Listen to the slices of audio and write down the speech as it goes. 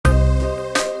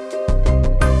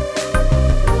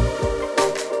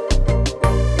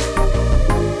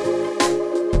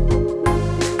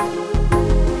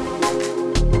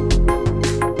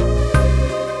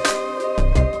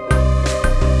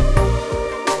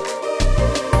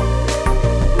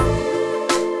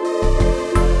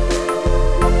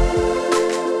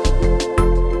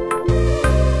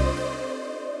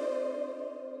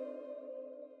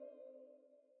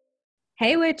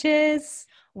Hey, witches,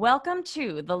 Welcome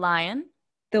to The Lion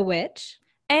the witch.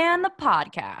 and the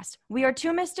podcast. We are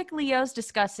two mystic Leos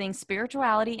discussing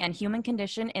spirituality and human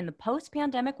condition in the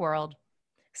post-pandemic world.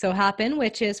 So hop in,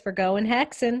 witches, we're going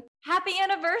hexing. Happy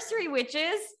anniversary,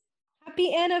 witches!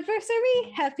 Happy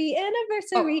anniversary, happy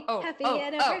anniversary, happy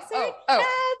anniversary,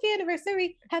 happy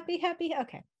anniversary, happy.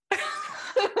 Okay.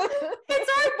 It's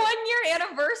our 1-year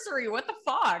anniversary. What the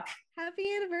fuck? Happy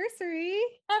anniversary.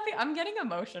 I'm getting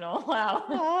emotional. Wow.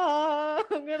 Oh,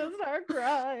 I'm gonna start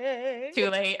crying. Too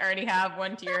late. I already have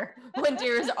one tear. One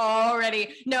tear is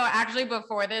already. No, actually,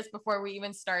 before we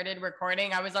even started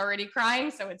recording, I was already crying,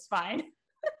 so it's fine.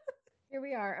 Here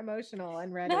we are, emotional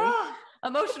and ready.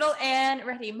 Emotional and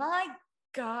ready. My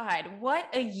God, what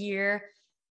a year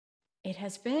it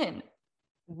has been.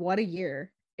 What a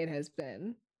year it has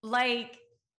been. Like,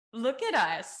 look at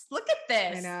us. Look at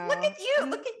this. Look at you.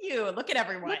 Look at you. Look at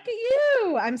everyone. Look at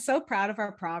you. I'm so proud of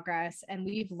our progress, and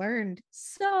we've learned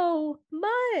so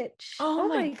much. Oh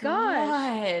my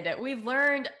gosh. We've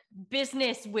learned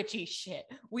business witchy shit.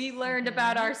 We learned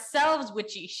about ourselves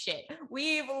witchy shit.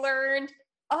 We've learned,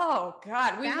 oh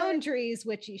God. Boundaries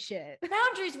witchy shit.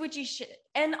 Boundaries witchy shit.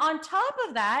 And on top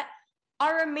of that,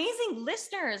 our amazing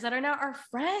listeners that are now our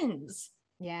friends.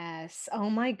 Yes. Oh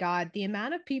my God. The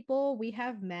amount of people we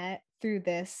have met through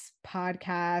this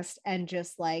podcast and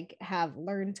just like have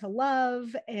learned to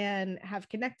love and have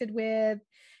connected with.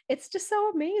 It's just so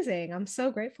amazing. I'm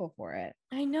so grateful for it.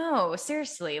 I know.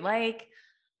 Seriously. Like,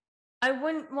 I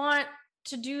wouldn't want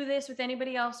to do this with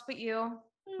anybody else but you,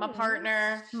 my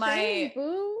partner, my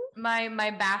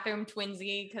bathroom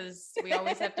twinsy, because we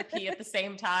always have to pee at the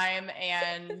same time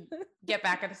and get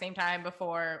back at the same time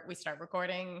before we start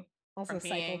recording.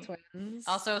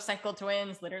 Also cycle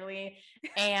twins, literally.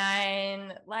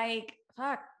 And like,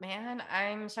 fuck, man,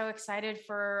 I'm so excited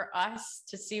for us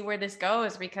to see where this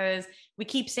goes, because we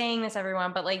keep saying this,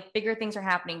 everyone, but like bigger things are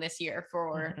happening this year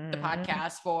for the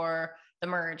podcast, for the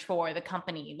merge, for the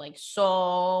company, like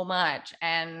so much.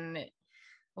 And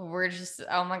we're just,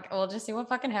 oh my, we'll just see what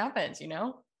fucking happens, you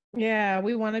know? Yeah,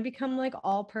 we want to become like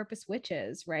all-purpose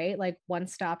witches, right? Like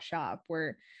one-stop shop.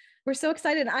 We're so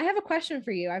excited. I have a question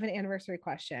for you. I have an anniversary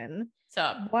question.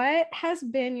 So, what has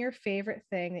been your favorite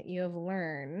thing that you have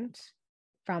learned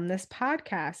from this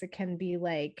podcast? It can be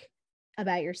like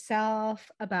about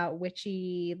yourself, about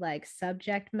witchy like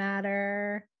subject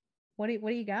matter. What do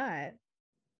you got?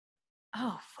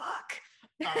 Oh, fuck.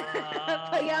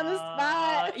 Put you on the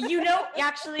spot.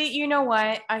 You know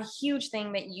what? A huge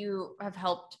thing that you have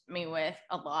helped me with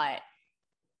a lot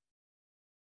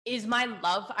is my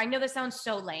love. I know this sounds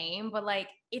so lame, but like,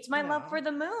 it's my love for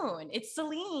the moon. It's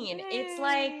Celine. Yay. It's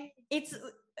like, it's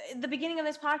the beginning of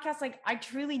this podcast. Like, I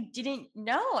truly didn't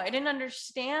know. I didn't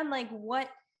understand like what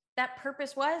that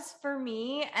purpose was for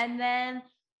me. And then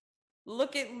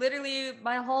look at literally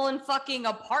my whole and fucking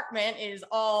apartment is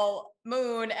all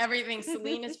moon. Everything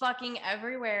Celine is fucking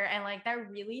everywhere. And like,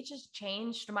 that really just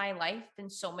changed my life in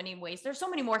so many ways. There's so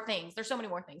many more things.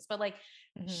 But like,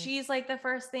 she's like the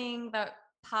first thing that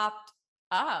popped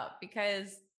up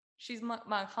because she's my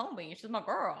homie. She's my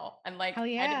girl. And like,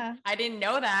 I didn't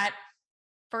know that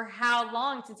for how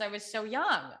long since I was so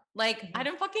young. Like, I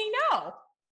didn't fucking know.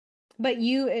 But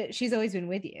she's always been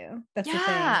with you. That's the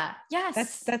thing.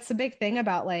 Yes. That's the big thing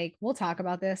about, like, we'll talk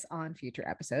about this on future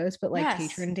episodes, but like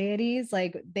patron deities,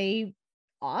 like they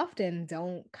often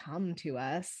don't come to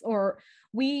us, or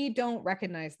we don't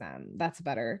recognize them. That's a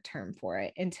better term for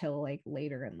it, until like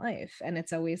later in life. And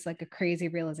it's always like a crazy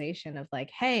realization of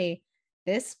like, hey,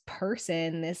 this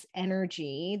person, this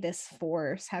energy, this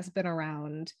force has been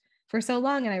around for so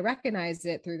long, and I recognize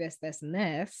it through this, and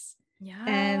this. Yeah.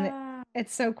 And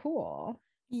it's so cool.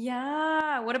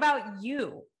 Yeah. What about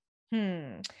you?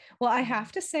 Well, I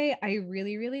have to say, I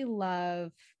really, really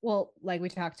love, well, like we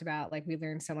talked about, like we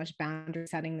learned so much boundary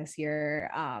setting this year,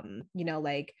 you know,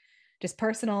 like just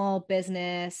personal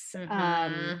business,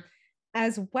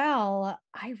 as well.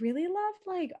 I really love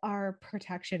like our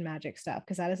protection magic stuff,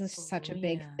 because that is such a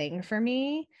big thing for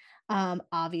me.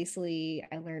 Obviously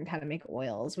I learned how to make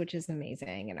oils, which is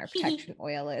amazing. And our protection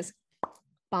oil is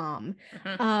bomb.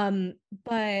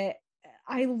 But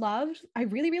I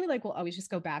really, really like, we'll always just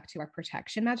go back to our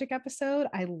protection magic episode.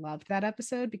 I loved that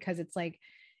episode because it's like,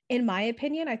 in my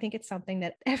opinion, I think it's something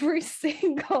that every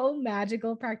single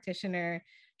magical practitioner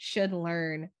should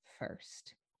learn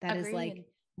first. That is like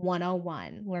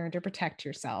 101. Learn to protect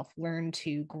yourself, learn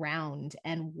to ground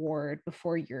and ward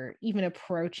before you're even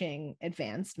approaching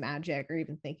advanced magic or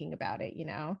even thinking about it, you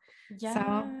know? Yeah.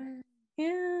 So,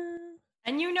 yeah.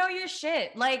 And you know your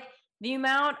shit. Like, the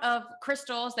amount of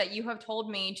crystals that you have told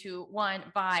me to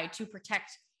buy to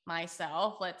protect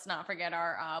myself. Let's not forget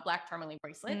our black tourmaline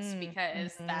bracelets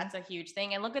because that's a huge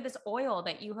thing. And look at this oil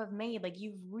that you have made. Like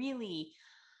you've really,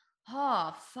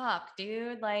 oh fuck,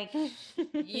 dude. Like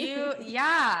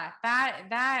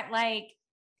that like.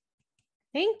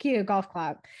 Thank you. Golf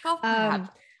clap. Golf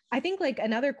clap. I think like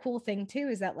another cool thing too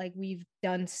is that like we've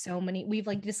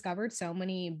like discovered so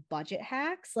many budget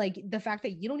hacks. Like the fact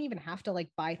that you don't even have to like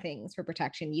buy things for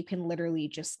protection. You can literally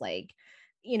just like,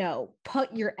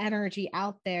 put your energy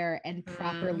out there and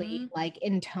properly like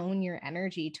intone your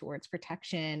energy towards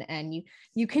protection. And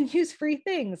you can use free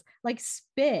things like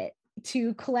spit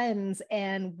to cleanse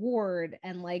and ward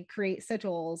and like create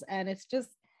sigils. And it's just,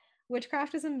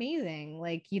 witchcraft is amazing.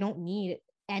 Like you don't need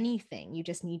anything. You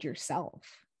just need yourself,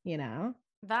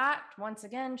 That once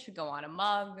again should go on a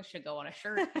mug, should go on a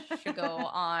shirt, should go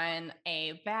on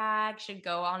a bag, should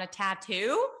go on a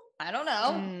tattoo. I don't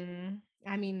know.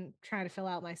 I mean, trying to fill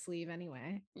out my sleeve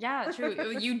anyway. Yeah,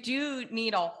 true. You do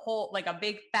need a whole, like a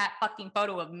big fat fucking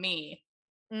photo of me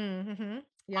yeah,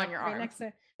 on your arm.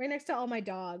 Right next to all my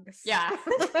dogs. Yeah.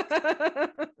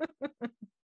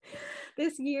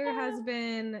 This year has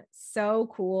been so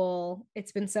cool.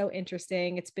 It's been so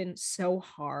interesting. It's been so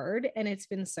hard and it's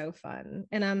been so fun.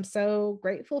 And I'm so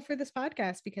grateful for this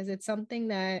podcast because it's something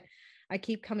that I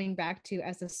keep coming back to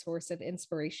as a source of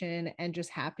inspiration and just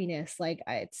happiness. Like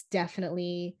it's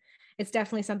definitely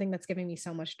something that's giving me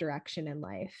so much direction in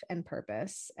life and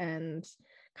purpose, and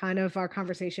kind of our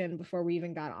conversation before we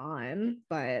even got on.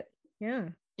 But yeah.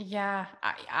 Yeah,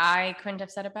 I couldn't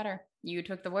have said it better. You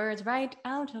took the words right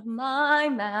out of my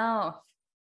mouth.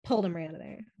 Pulled them right out of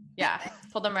there. Yeah,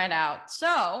 pulled them right out.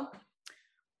 So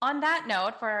on that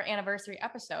note, for our anniversary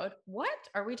episode, what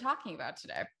are we talking about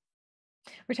today?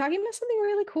 We're talking about something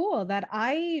really cool that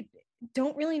I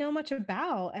don't really know much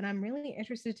about, and I'm really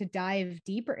interested to dive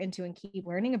deeper into and keep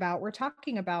learning about. We're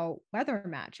talking about weather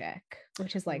magic,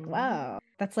 which is like, wow,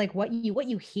 that's like what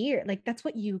you hear. Like that's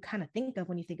what you kind of think of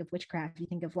when you think of witchcraft. You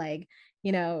think of like,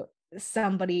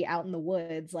 somebody out in the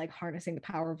woods like harnessing the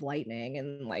power of lightning,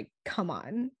 and like, come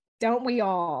on, don't we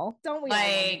all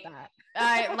like that?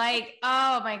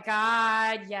 Oh my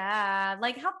god, yeah.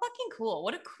 Like how fucking cool.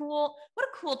 What a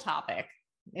cool topic.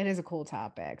 It is a cool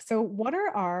topic. So what are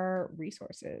our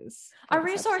resources? Our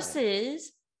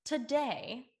resources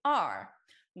today are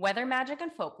Weather Magic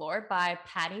and Folklore by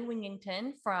Patty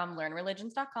Wingington from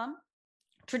learnreligions.com,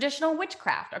 Traditional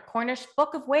Witchcraft, A Cornish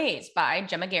Book of Ways by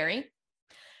Gemma Gary,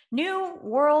 New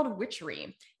World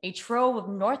Witchery, a trove of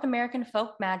North American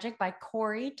folk magic by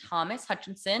Corey Thomas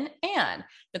Hutchinson, and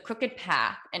The Crooked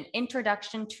Path, an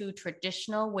introduction to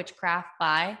traditional witchcraft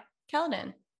by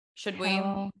Keldon. Should we?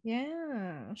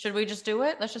 Yeah. Should we just do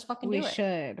it? Let's just fucking do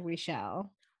it. We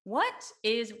shall. What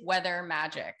is weather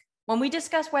magic? When we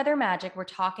discuss weather magic, we're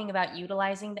talking about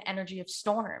utilizing the energy of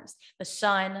storms, the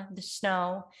sun, the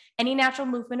snow, any natural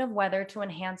movement of weather to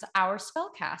enhance our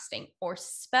spell casting, or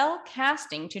spell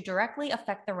casting to directly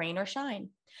affect the rain or shine.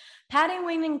 Patty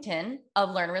Wingington of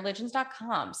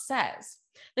learnreligions.com says,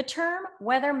 the term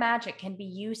weather magic can be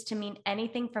used to mean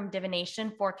anything from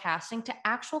divination, forecasting, to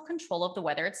actual control of the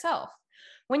weather itself.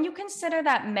 When you consider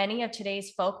that many of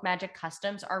today's folk magic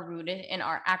customs are rooted in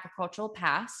our agricultural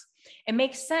past, it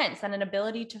makes sense that an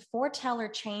ability to foretell or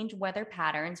change weather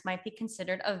patterns might be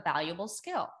considered a valuable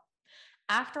skill.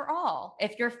 After all,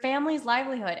 if your family's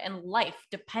livelihood and life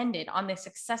depended on the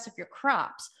success of your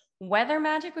crops, weather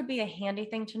magic would be a handy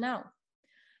thing to know.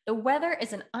 The weather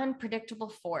is an unpredictable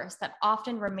force that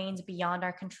often remains beyond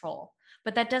our control,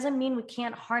 but that doesn't mean we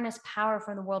can't harness power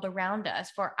from the world around us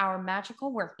for our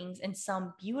magical workings in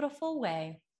some beautiful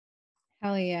way.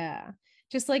 Hell yeah.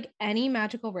 Just like any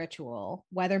magical ritual,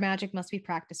 weather magic must be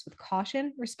practiced with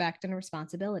caution, respect, and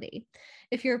responsibility.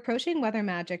 If you're approaching weather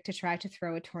magic to try to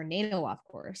throw a tornado off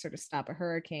course or to stop a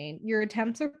hurricane, your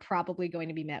attempts are probably going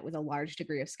to be met with a large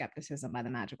degree of skepticism by the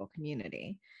magical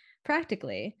community.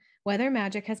 Practically, weather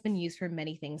magic has been used for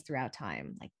many things throughout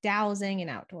time, like dowsing and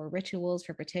outdoor rituals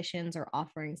for petitions or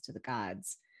offerings to the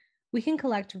gods. We can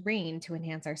collect rain to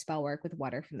enhance our spell work with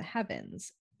water from the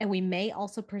heavens, and we may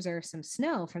also preserve some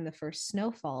snow from the first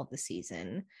snowfall of the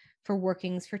season for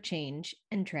workings for change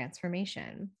and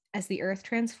transformation, as the earth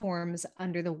transforms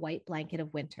under the white blanket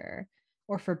of winter,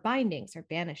 or for bindings or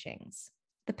banishings.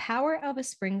 The power of a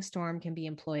spring storm can be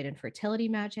employed in fertility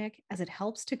magic as it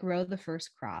helps to grow the first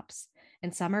crops,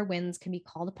 and summer winds can be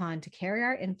called upon to carry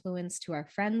our influence to our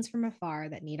friends from afar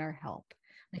that need our help,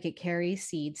 like it carries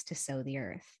seeds to sow the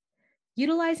earth.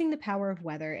 Utilizing the power of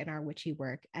weather in our witchy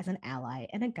work as an ally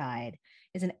and a guide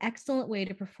is an excellent way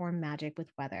to perform magic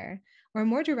with weather, or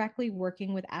more directly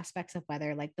working with aspects of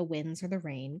weather like the winds or the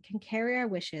rain can carry our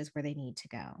wishes where they need to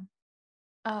go.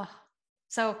 Oh,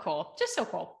 so cool. Just so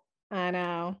cool. I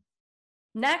know.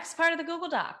 Next part of the Google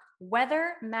Doc,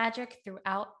 weather magic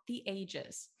throughout the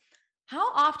ages.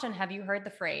 How often have you heard the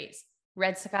phrase,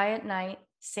 red sky at night,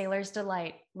 sailors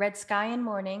delight, red sky in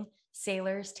morning,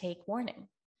 sailors take warning?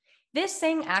 This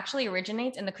saying actually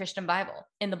originates in the Christian Bible,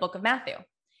 in the book of Matthew.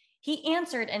 He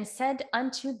answered and said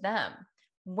unto them,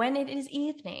 when it is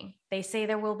evening, they say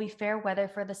there will be fair weather,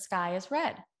 for the sky is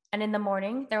red. And in the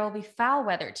morning, there will be foul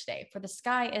weather today, for the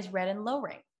sky is red and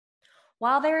lowering.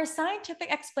 While there is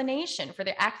scientific explanation for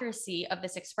the accuracy of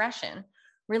this expression,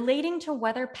 relating to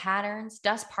weather patterns,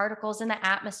 dust particles in the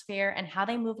atmosphere, and how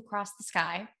they move across the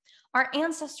sky, our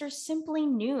ancestors simply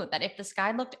knew that if the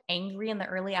sky looked angry in the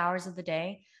early hours of the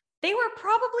day, they were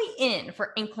probably in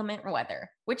for inclement weather,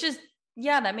 which is,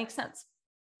 yeah, that makes sense.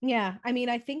 Yeah, I mean,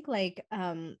 I think like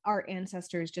our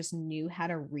ancestors just knew how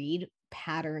to read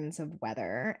patterns of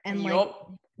weather, and like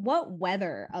what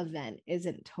weather event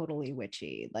isn't totally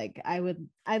witchy? Like I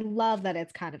love that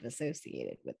it's kind of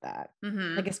associated with that.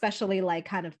 Like especially like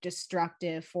kind of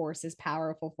destructive forces,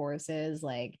 powerful forces,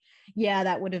 like yeah,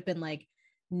 that would have been like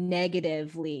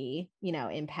negatively,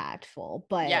 impactful,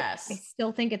 but Yes. I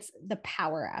still think it's the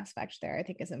power aspect there I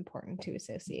think is important to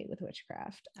associate with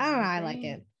witchcraft. I don't know, I like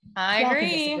it. I Y'all agree.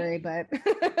 can disagree,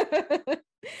 but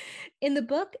in the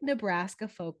book Nebraska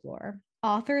Folklore,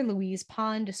 author Louise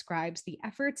Pond describes the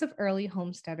efforts of early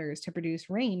homesteaders to produce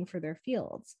rain for their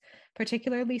fields,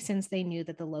 particularly since they knew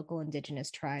that the local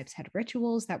indigenous tribes had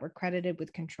rituals that were credited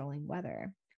with controlling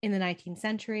weather. In the 19th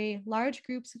century, large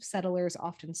groups of settlers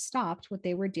often stopped what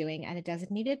they were doing at a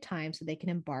designated time so they can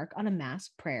embark on a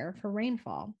mass prayer for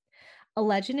rainfall. A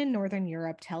legend in Northern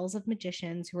Europe tells of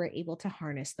magicians who were able to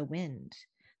harness the wind.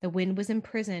 The wind was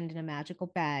imprisoned in a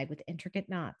magical bag with intricate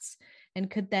knots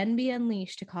and could then be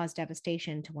unleashed to cause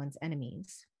devastation to one's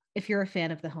enemies. If you're a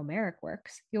fan of the Homeric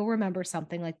works, you'll remember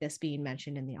something like this being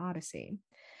mentioned in the Odyssey.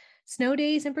 Snow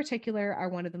days in particular are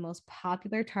one of the most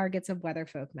popular targets of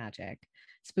weatherfolk magic.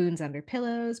 Spoons under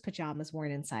pillows, pajamas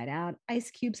worn inside out, ice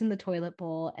cubes in the toilet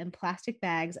bowl, and plastic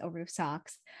bags over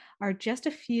socks are just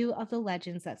a few of the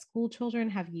legends that school children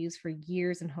have used for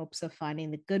years in hopes of finding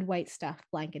the good white stuff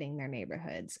blanketing their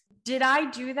neighborhoods. Did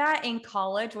I do that in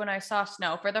college when I saw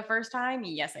snow for the first time?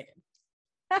 Yes, I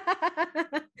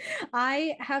did.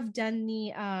 I have done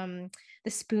the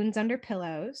spoons under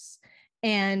pillows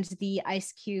and the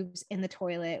ice cubes in the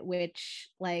toilet,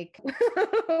 which like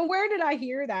where did I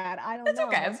hear that? I don't know.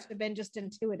 Okay. It must have been just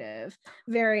intuitive.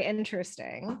 Very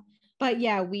interesting. But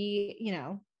yeah, we,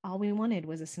 all we wanted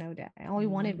was a snow day. All we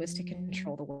wanted was to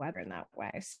control the weather in that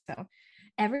way. So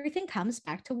everything comes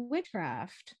back to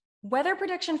witchcraft. Weather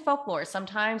prediction folklore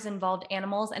sometimes involved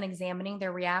animals and examining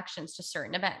their reactions to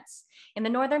certain events. In the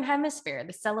Northern Hemisphere,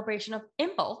 the celebration of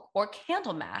Imbolc or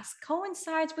Candlemas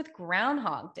coincides with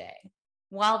Groundhog Day.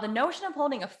 While the notion of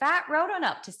holding a fat rodent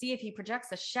up to see if he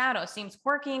projects a shadow seems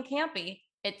quirky and campy,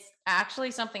 it's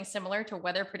actually something similar to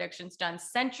weather predictions done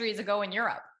centuries ago in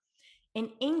Europe. In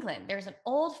England, there's an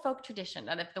old folk tradition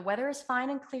that if the weather is fine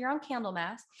and clear on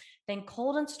Candlemas, then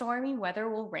cold and stormy weather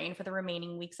will reign for the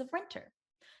remaining weeks of winter.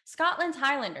 Scotland's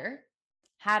Highlander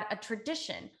had a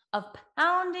tradition of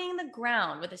pounding the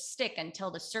ground with a stick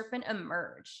until the serpent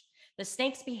emerged. The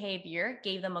snake's behavior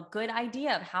gave them a good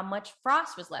idea of how much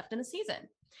frost was left in the season.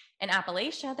 In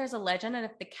Appalachia, there's a legend that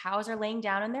if the cows are laying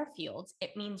down in their fields,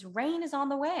 it means rain is on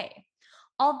the way.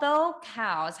 Although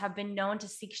cows have been known to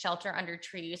seek shelter under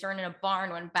trees or in a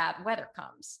barn when bad weather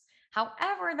comes.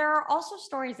 However, there are also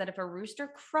stories that if a rooster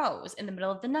crows in the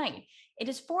middle of the night, it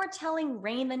is foretelling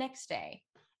rain the next day,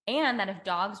 and that if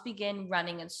dogs begin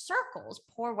running in circles,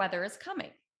 poor weather is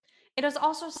coming. It is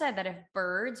also said that if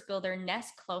birds build their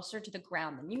nest closer to the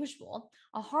ground than usual,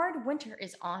 a hard winter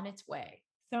is on its way.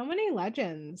 So many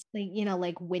legends, like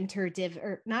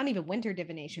or not even winter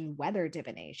divination, weather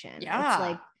divination.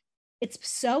 Yeah. It's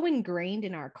so ingrained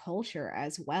in our culture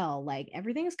as well. Like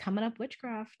everything is coming up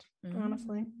witchcraft,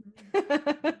 honestly.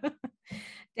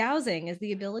 Dowsing is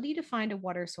the ability to find a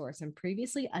water source in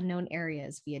previously unknown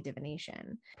areas via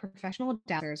divination. Professional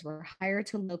dowsers were hired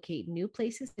to locate new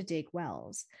places to dig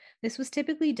wells. This was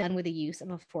typically done with the use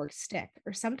of a forked stick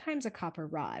or sometimes a copper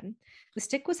rod. The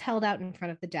stick was held out in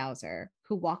front of the dowser,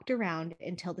 who walked around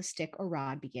until the stick or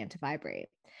rod began to vibrate.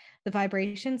 The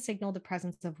vibration signaled the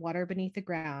presence of water beneath the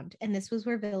ground, and this was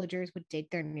where villagers would dig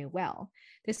their new well.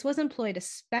 This was employed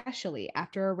especially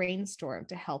after a rainstorm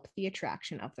to help the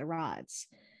attraction of the rods.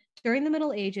 During the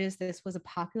Middle Ages, this was a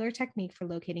popular technique for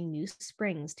locating new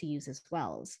springs to use as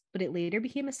wells, but it later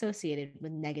became associated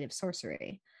with negative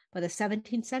sorcery. By the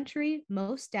 17th century,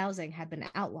 most dowsing had been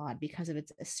outlawed because of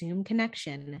its assumed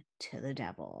connection to the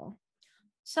devil.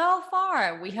 So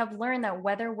far, we have learned that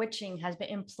weather witching has been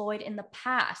employed in the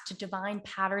past to divine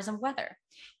patterns of weather,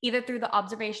 either through the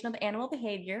observation of animal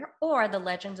behavior or the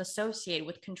legends associated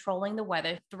with controlling the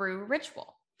weather through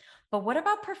ritual. But what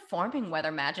about performing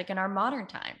weather magic in our modern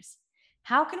times?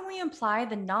 How can we apply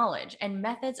the knowledge and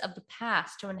methods of the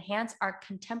past to enhance our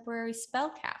contemporary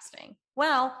spellcasting?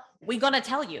 Well, we're gonna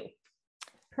tell you.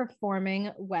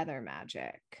 Performing weather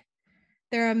magic.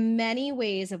 There are many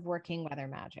ways of working weather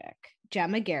magic.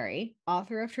 Gemma Gary,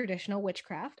 author of Traditional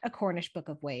Witchcraft, A Cornish Book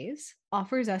of Ways,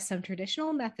 offers us some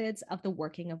traditional methods of the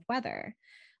working of weather.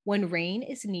 When rain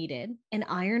is needed, an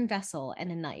iron vessel and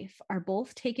a knife are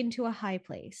both taken to a high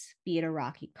place, be it a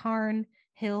rocky cairn,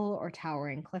 hill, or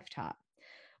towering clifftop.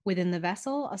 Within the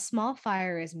vessel, a small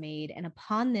fire is made, and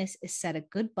upon this is set a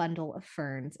good bundle of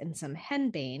ferns and some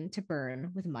henbane to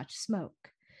burn with much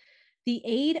smoke. The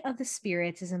aid of the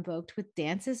spirits is invoked with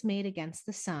dances made against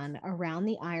the sun around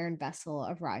the iron vessel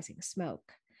of rising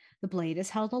smoke. The blade is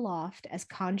held aloft as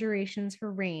conjurations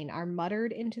for rain are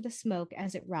muttered into the smoke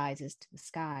as it rises to the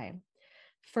sky.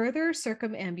 Further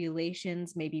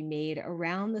circumambulations may be made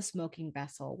around the smoking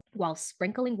vessel while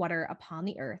sprinkling water upon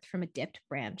the earth from a dipped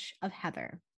branch of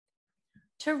heather.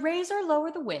 To raise or lower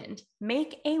the wind,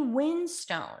 make a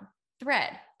windstone.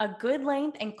 Thread a good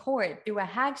length and cord through a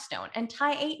hagstone and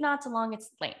tie 8 knots along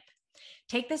its length.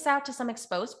 Take this out to some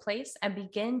exposed place and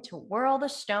begin to whirl the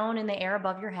stone in the air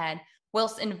above your head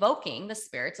whilst invoking the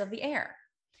spirits of the air.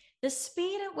 The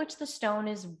speed at which the stone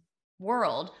is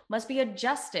whirled must be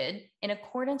adjusted in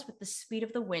accordance with the speed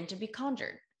of the wind to be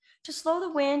conjured. To slow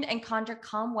the wind and conjure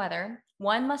calm weather,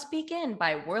 one must begin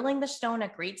by whirling the stone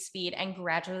at great speed and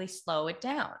gradually slow it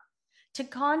down. To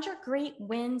conjure great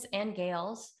winds and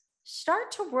gales,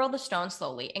 start to whirl the stone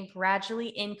slowly and gradually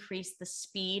increase the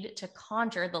speed to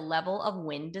conjure the level of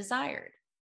wind desired.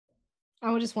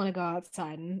 I would just want to go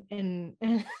outside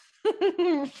and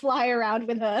fly around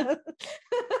with a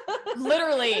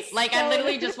literally, like I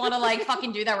literally just want to like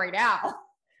fucking do that right now.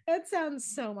 That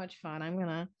sounds so much fun. I'm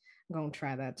gonna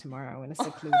try that tomorrow in a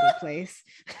secluded place.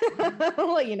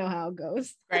 I'll let you know how it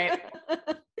goes. Right.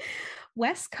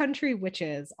 West Country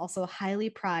witches also highly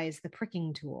prize the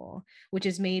pricking tool, which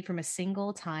is made from a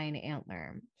single tine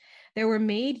antler. They were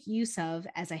made use of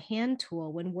as a hand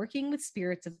tool when working with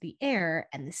spirits of the air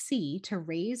and the sea to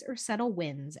raise or settle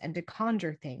winds and to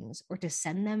conjure things or to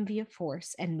send them via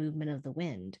force and movement of the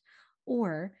wind,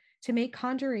 or to make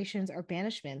conjurations or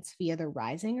banishments via the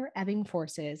rising or ebbing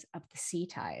forces of the sea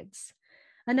tides.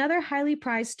 Another highly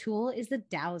prized tool is the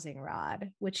dowsing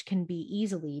rod, which can be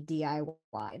easily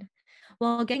DIY'd.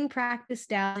 While getting practice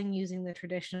dowsing using the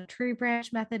traditional tree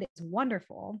branch method is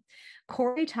wonderful,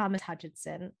 Corey Thomas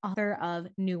Hutchinson, author of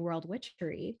New World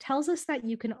Witchery, tells us that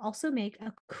you can also make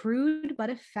a crude but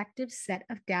effective set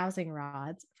of dowsing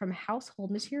rods from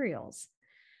household materials.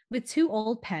 With 2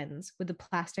 old pens with the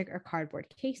plastic or cardboard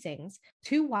casings,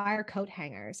 2 wire coat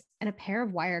hangers, and a pair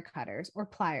of wire cutters or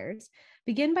pliers,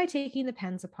 begin by taking the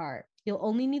pens apart. You'll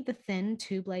only need the thin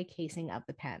tube-like casing of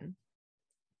the pen.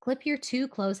 Clip your 2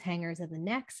 clothes hangers at the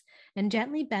necks and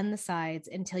gently bend the sides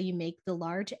until you make the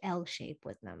large L shape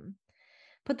with them.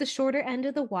 Put the shorter end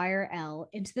of the wire L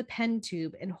into the pen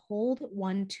tube and hold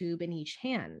 1 tube in each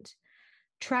hand.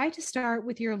 Try to start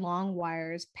with your long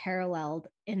wires paralleled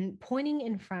and pointing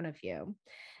in front of you,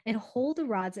 and hold the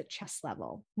rods at chest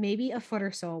level, maybe a foot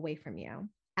or so away from you.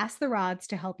 Ask the rods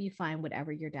to help you find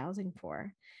whatever you're dowsing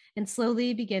for, and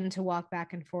slowly begin to walk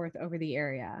back and forth over the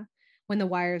area. When the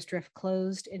wires drift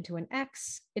closed into an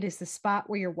X, it is the spot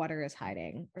where your water is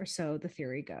hiding, or so the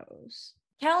theory goes.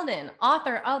 Keldon,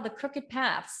 author of The Crooked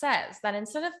Path, says that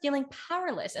instead of feeling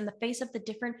powerless in the face of the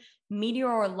different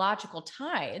meteorological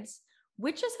tides,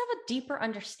 witches have a deeper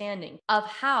understanding of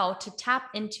how to tap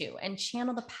into and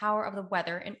channel the power of the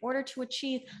weather in order to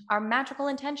achieve our magical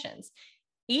intentions.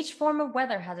 Each form of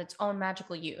weather has its own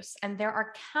magical use, and there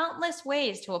are countless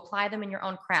ways to apply them in your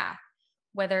own craft.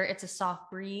 Whether it's a soft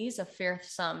breeze, a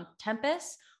fearsome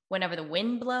tempest, whenever the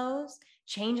wind blows,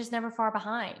 change is never far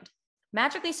behind.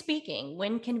 Magically speaking,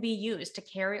 wind can be used to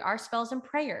carry our spells and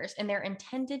prayers in their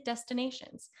intended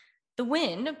destinations. The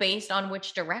wind, based on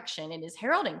which direction it is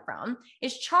heralding from,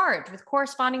 is charged with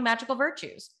corresponding magical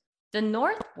virtues. The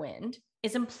north wind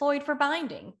is employed for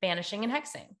binding, banishing, and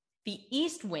hexing. The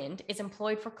east wind is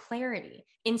employed for clarity,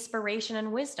 inspiration,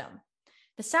 and wisdom.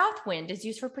 The south wind is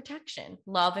used for protection,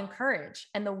 love, and courage,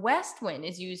 and the west wind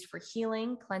is used for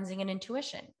healing, cleansing, and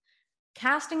intuition.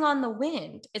 Casting on the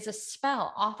wind is a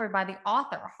spell offered by the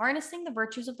author harnessing the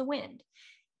virtues of the wind.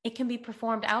 It can be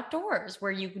performed outdoors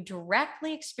where you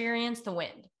directly experience the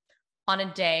wind, on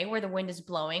a day where the wind is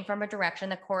blowing from a direction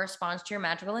that corresponds to your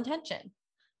magical intention.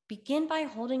 Begin by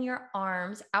holding your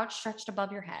arms outstretched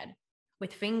above your head,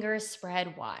 with fingers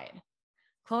spread wide.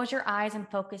 Close your eyes and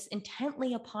focus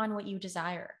intently upon what you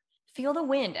desire. Feel the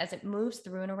wind as it moves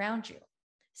through and around you.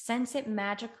 Sense it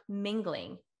magic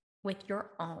mingling with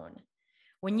your own.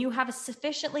 When you have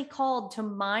sufficiently called to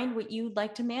mind what you'd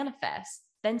like to manifest,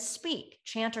 then speak,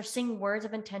 chant, or sing words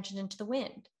of intention into the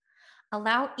wind.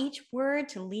 Allow each word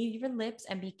to leave your lips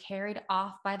and be carried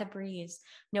off by the breeze,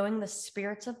 knowing the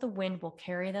spirits of the wind will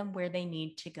carry them where they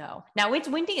need to go. Now, it's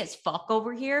windy as fuck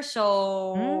over here,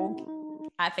 so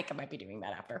I think I might be doing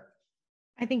that after.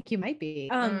 I think you might be.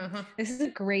 This is a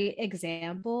great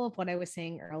example of what I was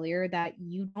saying earlier, that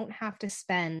you don't have to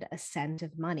spend a cent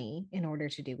of money in order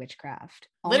to do witchcraft.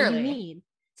 All you need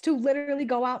is to literally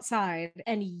go outside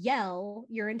and yell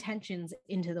your intentions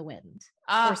into the wind,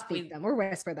 or speak them or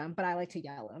whisper them, but I like to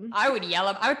yell them. I would yell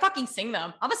them. I would fucking sing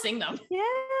them. I'm gonna sing them.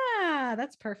 Yeah,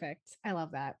 that's perfect. I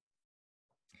love that.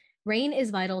 Rain is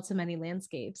vital to many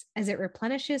landscapes as it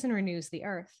replenishes and renews the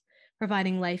earth,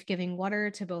 providing life-giving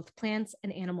water to both plants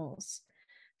and animals.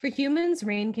 For humans,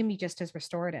 rain can be just as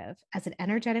restorative, as it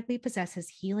energetically possesses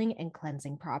healing and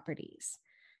cleansing properties.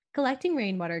 Collecting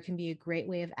rainwater can be a great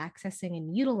way of accessing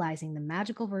and utilizing the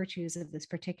magical virtues of this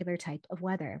particular type of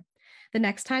weather. The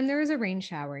next time there is a rain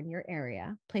shower in your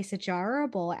area, place a jar or a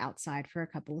bowl outside for a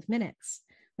couple of minutes.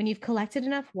 When you've collected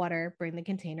enough water, bring the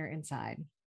container inside.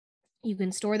 You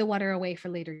can store the water away for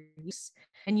later use,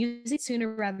 and use it sooner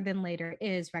rather than later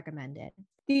is recommended.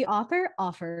 The author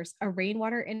offers a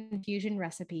rainwater infusion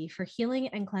recipe for healing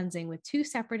and cleansing with 2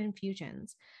 separate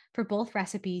infusions. For both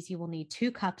recipes, you will need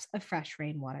 2 cups of fresh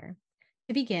rainwater.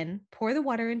 To begin, pour the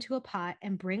water into a pot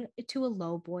and bring it to a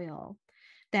low boil.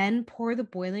 Then pour the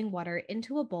boiling water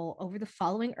into a bowl over the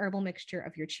following herbal mixture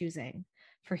of your choosing.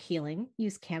 For healing,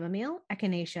 use chamomile,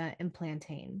 echinacea, and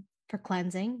plantain. For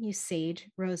cleansing, use sage,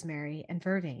 rosemary, and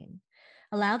vervain.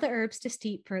 Allow the herbs to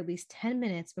steep for at least 10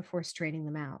 minutes before straining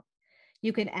them out.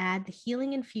 You can add the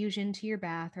healing infusion to your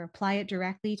bath or apply it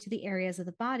directly to the areas of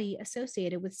the body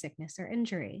associated with sickness or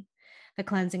injury. The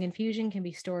cleansing infusion can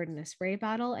be stored in a spray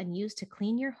bottle and used to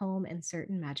clean your home and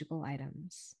certain magical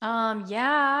items.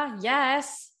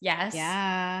 Yes.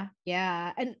 Yeah.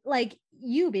 And like,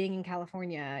 you being in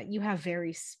California, you have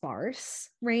very sparse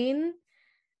rain.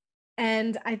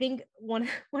 And I think one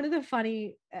of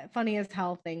the funniest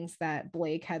hell things that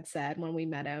Blake had said when we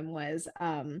met him was,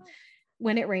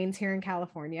 when it rains here in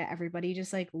California, everybody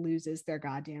just like loses their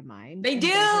goddamn mind. They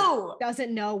do.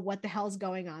 Doesn't know what the hell's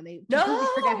going on. They completely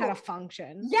forget how to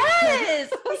function.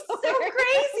 Yes. It's so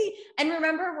crazy. And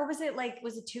remember, what was it like?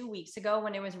 Was it 2 weeks ago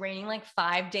when it was raining like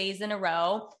 5 days in a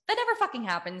row? That never fucking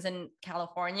happens in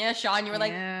California. Sean, you were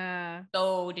like,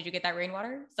 so did you get that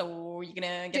rainwater? So you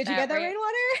gonna get Did you get that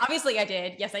rainwater? Obviously I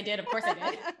did. Yes, I did. Of course I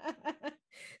did.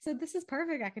 So this is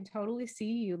perfect. I can totally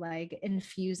see you like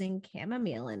infusing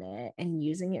chamomile in it and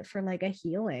using it for like a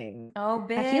healing. Oh,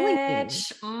 bitch. A healing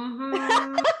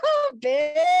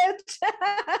bitch.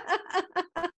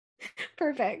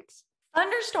 Perfect.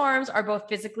 Thunderstorms are both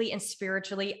physically and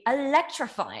spiritually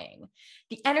electrifying.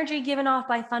 The energy given off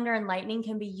by thunder and lightning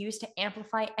can be used to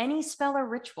amplify any spell or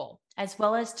ritual, as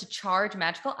well as to charge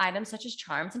magical items such as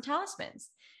charms and talismans.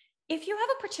 If you have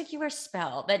a particular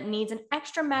spell that needs an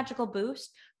extra magical boost,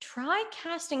 try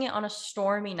casting it on a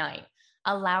stormy night,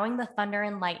 allowing the thunder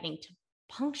and lightning to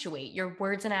punctuate your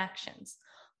words and actions.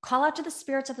 Call out to the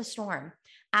spirits of the storm,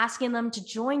 asking them to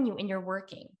join you in your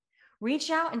working. Reach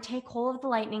out and take hold of the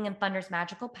lightning and thunder's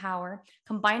magical power,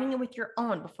 combining it with your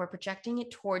own before projecting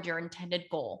it toward your intended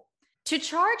goal. To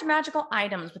charge magical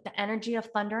items with the energy of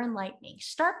thunder and lightning,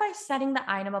 start by setting the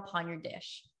item upon your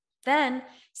dish. Then,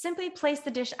 simply place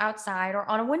the dish outside or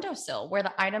on a windowsill where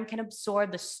the item can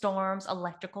absorb the storm's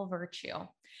electrical virtue.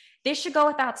 This should go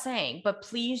without saying, but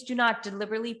please do not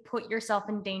deliberately put yourself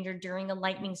in danger during a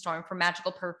lightning storm for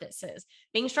magical purposes.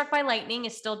 Being struck by lightning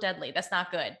is still deadly. That's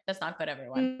not good. That's not good,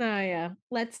 everyone. No, yeah.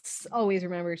 Let's always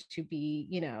remember to be,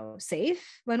 safe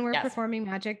when we're performing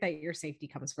magic, that your safety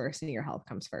comes first and your health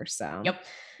comes first. So,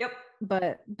 Yep.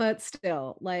 But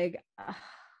still, like,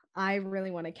 I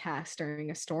really want to cast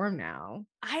during a storm now.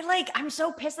 I'm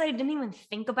so pissed that I didn't even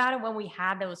think about it when we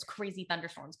had those crazy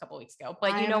thunderstorms a couple weeks ago.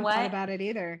 But you know what? I haven't thought about it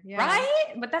either. Yeah.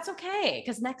 Right? But that's okay,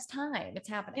 because next time it's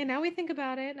happening. Yeah, now we think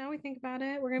about it.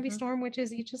 We're going to be storm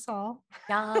witches, each us all.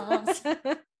 Yes.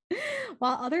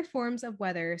 While other forms of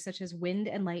weather, such as wind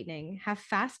and lightning, have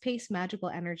fast-paced magical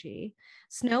energy,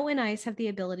 snow and ice have the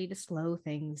ability to slow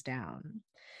things down.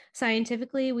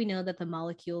 Scientifically, we know that the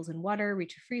molecules in water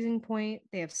reach a freezing point.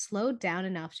 They have slowed down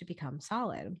enough to become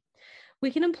solid. We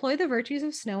can employ the virtues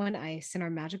of snow and ice in our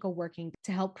magical working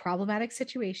to help problematic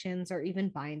situations or even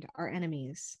bind our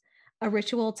enemies. A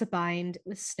ritual to bind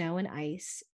with snow and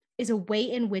ice is a way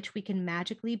in which we can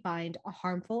magically bind a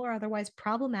harmful or otherwise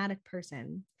problematic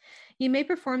person. You may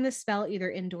perform this spell either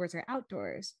indoors or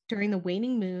outdoors, during the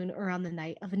waning moon or on the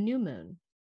night of a new moon.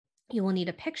 You will need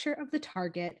a picture of the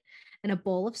target and a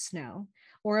bowl of snow,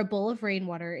 or a bowl of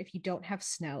rainwater if you don't have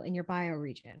snow in your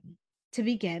bioregion. To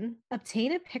begin,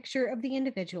 obtain a picture of the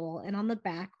individual and on the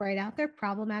back, write out their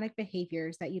problematic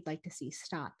behaviors that you'd like to see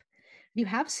stop. If you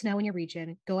have snow in your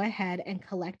region, go ahead and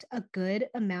collect a good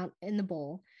amount in the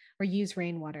bowl or use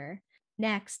rainwater.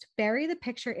 Next, bury the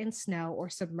picture in snow or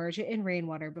submerge it in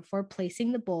rainwater before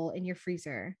placing the bowl in your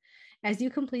freezer. As you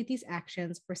complete these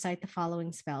actions, recite the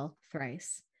following spell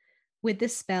thrice. With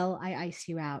this spell, I ice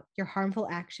you out. Your harmful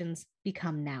actions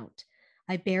become nought.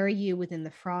 I bury you within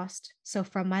the frost, so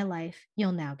from my life,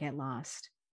 you'll now get lost.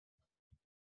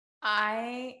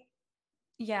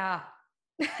 Yeah.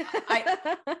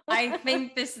 I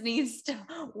think this needs to,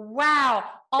 wow,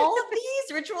 all of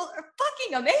these rituals are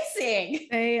fucking amazing.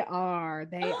 They are.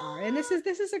 And this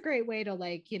is a great way to,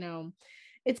 like,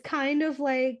 it's kind of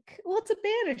like, well, it's a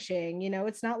banishing,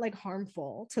 it's not like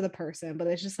harmful to the person, but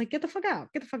it's just like, get the fuck out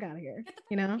of here,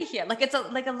 Yeah, like it's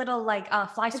like a little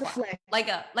fly swat, like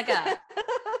a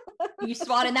you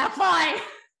swatted that fly.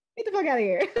 Get the fuck out of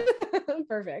here.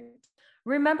 Perfect.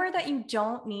 Remember that you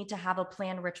don't need to have a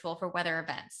planned ritual for weather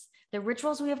events. The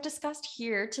rituals we have discussed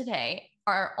here today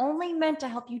are only meant to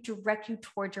help you direct you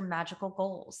towards your magical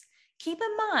goals. Keep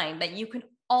in mind that you can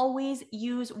always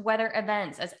use weather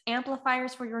events as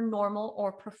amplifiers for your normal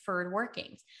or preferred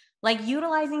workings, like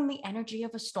utilizing the energy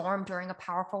of a storm during a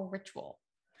powerful ritual,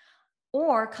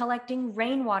 or collecting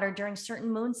rainwater during certain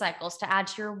moon cycles to add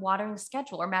to your watering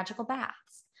schedule or magical baths.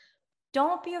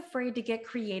 Don't be afraid to get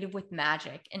creative with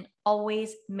magic and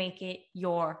always make it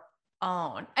your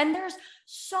own. And there's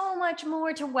so much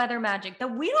more to weather magic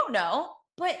that we don't know,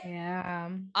 but yeah,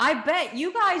 I bet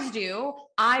you guys do.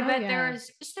 I bet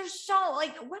there's so,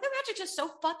 like, weather magic is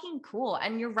so fucking cool.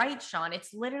 And you're right, Sean.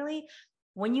 It's literally,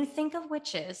 when you think of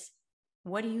witches,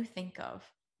 what do you think of?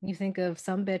 You think of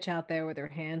some bitch out there with her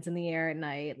hands in the air at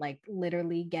night, like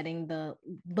literally getting the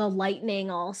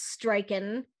lightning all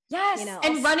striking. Yes,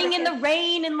 and running in the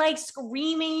rain and like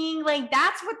screaming, like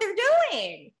that's what they're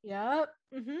doing. Yep,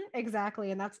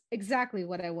 exactly. And that's exactly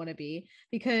what I want to be,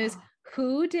 because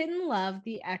who didn't love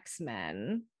the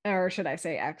X-Men, or should I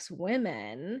say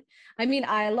X-Women? I mean,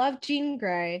 I loved Jean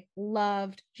Grey.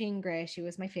 She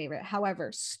was my favorite.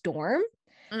 However, Storm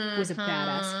was a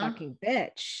badass fucking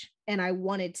bitch, and I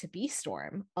wanted to be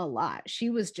Storm a lot. She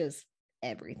was just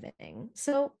everything.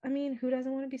 So, I mean, who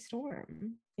doesn't want to be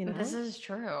Storm? This is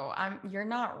true. You're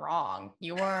not wrong.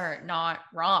 You are not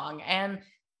wrong. And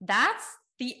that's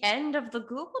the end of the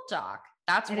Google Doc.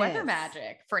 That's weather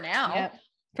magic for now. Yep.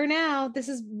 For now, this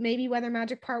is maybe weather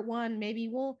magic part 1. Maybe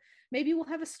we'll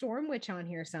have a storm witch on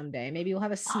here someday. Maybe we'll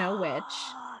have a snow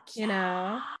witch.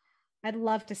 Yeah. I'd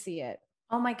love to see it.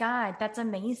 Oh my God, that's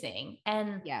amazing.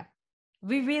 And yeah,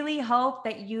 we really hope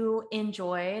that you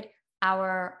enjoyed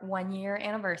our 1-year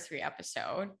anniversary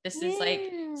episode. This is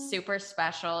like super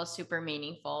special, super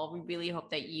meaningful. We really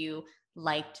hope that you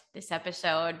liked this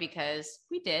episode, because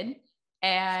we did,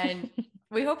 and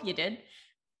we hope you did.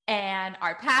 And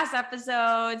our past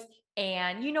episodes,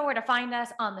 and you know where to find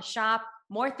us on the shop.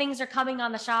 More things are coming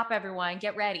on the shop, everyone.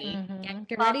 Get ready.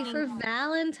 Get ready for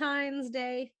Valentine's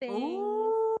Day things. Ooh.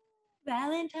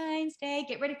 Valentine's Day.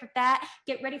 Get ready for that.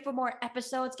 Get ready for more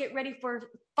episodes. Get ready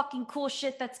for fucking cool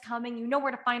shit that's coming. You know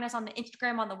where to find us on the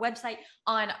Instagram, on the website,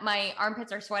 on my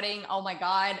armpits are sweating. Oh my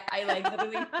God. I like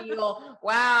literally feel,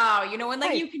 wow. You know, when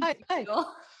like you can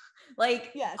feel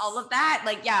like all of that.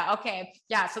 Like, yeah. Okay.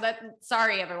 Yeah. So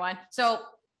sorry everyone. So,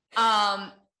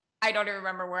 I don't even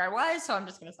remember where I was. So I'm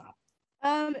just going to stop.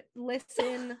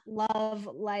 Listen, love,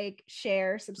 like,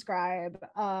 share, subscribe,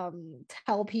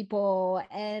 tell people,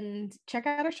 and check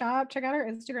out our shop, check out our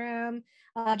Instagram,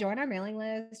 join our mailing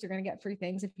list. You're gonna get free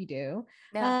things if you do.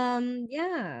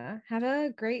 Have a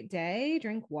great day,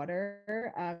 drink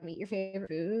water, eat your favorite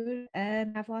food,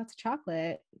 and have lots of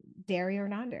chocolate, dairy or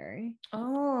non-dairy.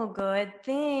 Oh, good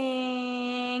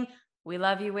thing. We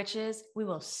love you, witches. We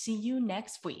will see you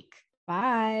next week.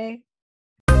 Bye.